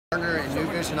Partner in New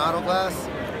Vision Auto Glass.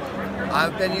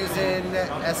 I've been using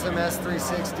SMS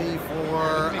 360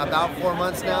 for about 4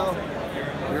 months now.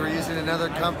 We were using another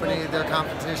company, their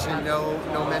competition, no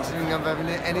mentioning of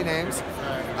any names.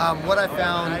 What I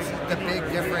found the big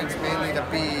difference mainly to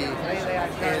be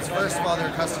is, first of all,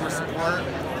 their customer support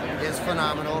is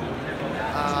phenomenal.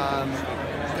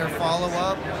 Their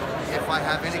follow-up, if I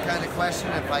have any kind of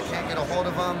question, if I can't get a hold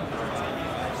of them,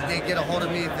 they get a hold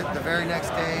of me the very next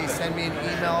day, send me an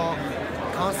email,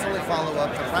 constantly follow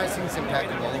up. The pricing's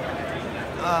impeccable.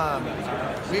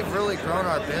 We've really grown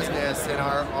our business and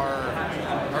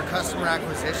our customer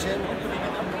acquisition.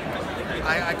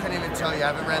 I couldn't even tell you,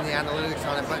 I haven't ran the analytics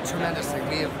on it, but tremendously.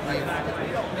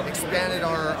 We've expanded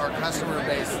our customer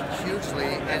base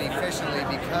hugely and efficiently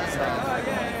because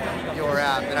of your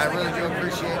app, and I really do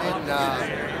appreciate it. And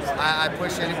I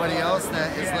push anybody else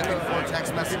that is looking for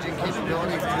text messaging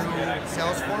capability through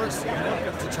Salesforce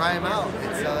to try them out.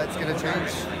 It's going to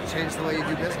change the way you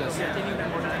do business.